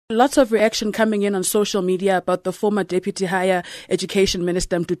Lots of reaction coming in on social media about the former Deputy Higher Education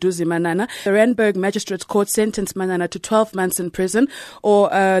Minister Mduduzi Manana. The Randburg Magistrates Court sentenced Manana to 12 months in prison or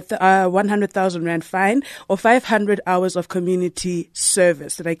 100,000 Rand fine or 500 hours of community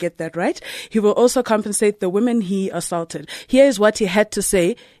service. Did I get that right? He will also compensate the women he assaulted. Here is what he had to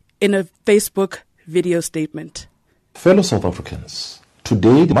say in a Facebook video statement. Fellow South Africans,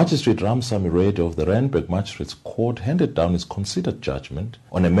 today, Magistrate Ramsamy Rede of the Randburg Magistrates Court handed down his considered judgment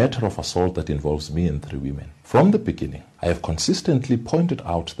on a matter of assault that involves me and 3 women. From the beginning, I have consistently pointed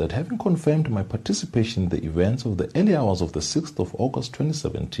out that having confirmed my participation in the events of the early hours of the 6th of August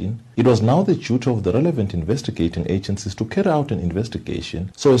 2017, it was now the duty of the relevant investigating agencies to carry out an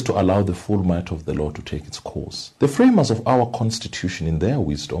investigation so as to allow the full might of the law to take its course. The framers of our constitution, in their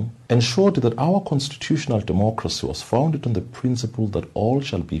wisdom, ensured that our constitutional democracy was founded on the principle that all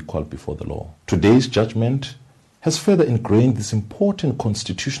shall be equal before the law. Today's judgment has further ingrained this important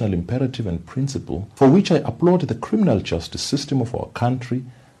constitutional imperative and principle, for which I applaud the criminal justice system of our country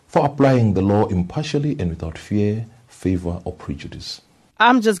for applying the law impartially and without fear, favor, or prejudice.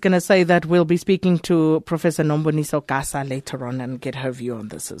 I'm just going to say that we'll be speaking to Professor Nomboniso Gasa later on and get her view on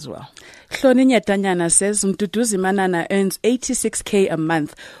this as well. Hloninya Tanyana says Mduduzi Manana earns 86K a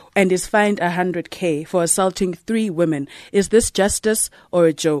month and is fined 100K for assaulting 3 women. Is this justice or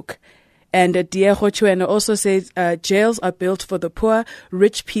a joke? And Diego Chueno also says jails are built for the poor,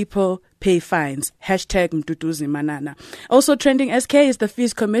 rich people pay fines. Hashtag Mduduzi Manana. Also trending SK is the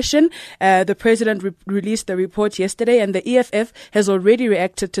Fees Commission. The president released the report yesterday, and the EFF has already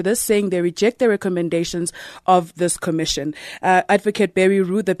reacted to this, saying they reject the recommendations of this commission. Advocate Barry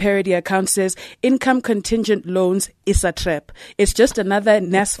Rue, the parody account, says income contingent loans is a trap. It's just another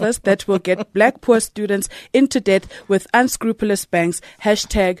NSFAS that will get black poor students into debt with unscrupulous banks.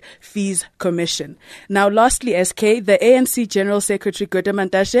 Hashtag Fees Commission. Now, lastly, SK, the ANC General Secretary Gwede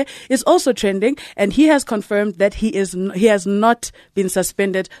Mantashe is also trending, and he has confirmed that he has not been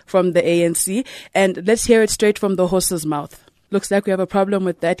suspended from the ANC. And let's hear it straight from the horse's mouth. Looks like we have a problem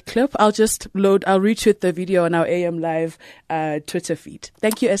with that clip. I'll retweet the video on our AM Live Twitter feed.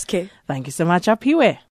 Thank you, SK. Thank you so much, Apiwe.